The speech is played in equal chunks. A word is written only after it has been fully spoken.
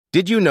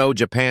Did you know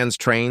Japan's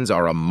trains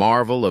are a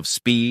marvel of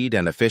speed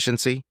and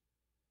efficiency?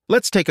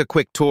 Let's take a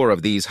quick tour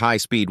of these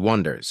high-speed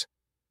wonders.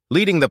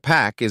 Leading the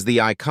pack is the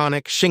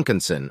iconic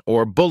Shinkansen,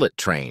 or bullet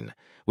train,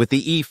 with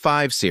the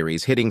E5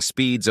 series hitting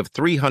speeds of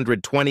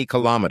 320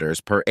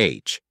 kilometers per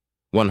h,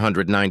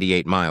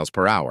 198 miles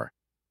per hour,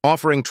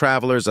 offering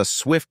travelers a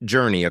swift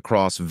journey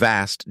across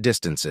vast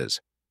distances.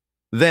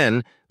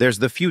 Then, there's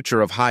the future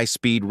of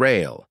high-speed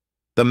rail,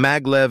 the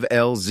Maglev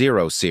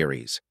L0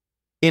 series.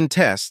 In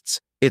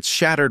tests, it's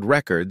shattered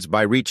records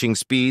by reaching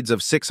speeds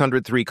of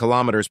 603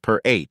 kilometers per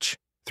h,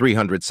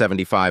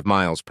 375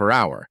 miles per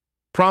hour,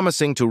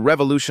 promising to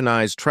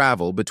revolutionize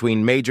travel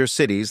between major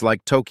cities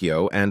like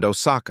Tokyo and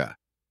Osaka.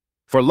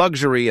 For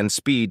luxury and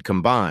speed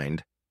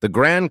combined, the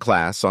Grand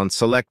Class on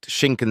select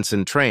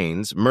Shinkansen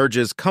trains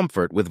merges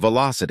comfort with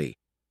velocity,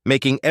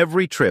 making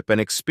every trip an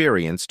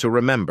experience to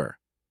remember.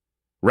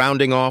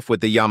 Rounding off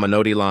with the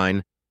Yamanote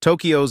Line,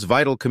 Tokyo's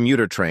vital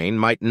commuter train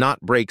might not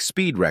break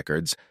speed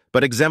records,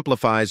 but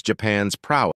exemplifies Japan's prowess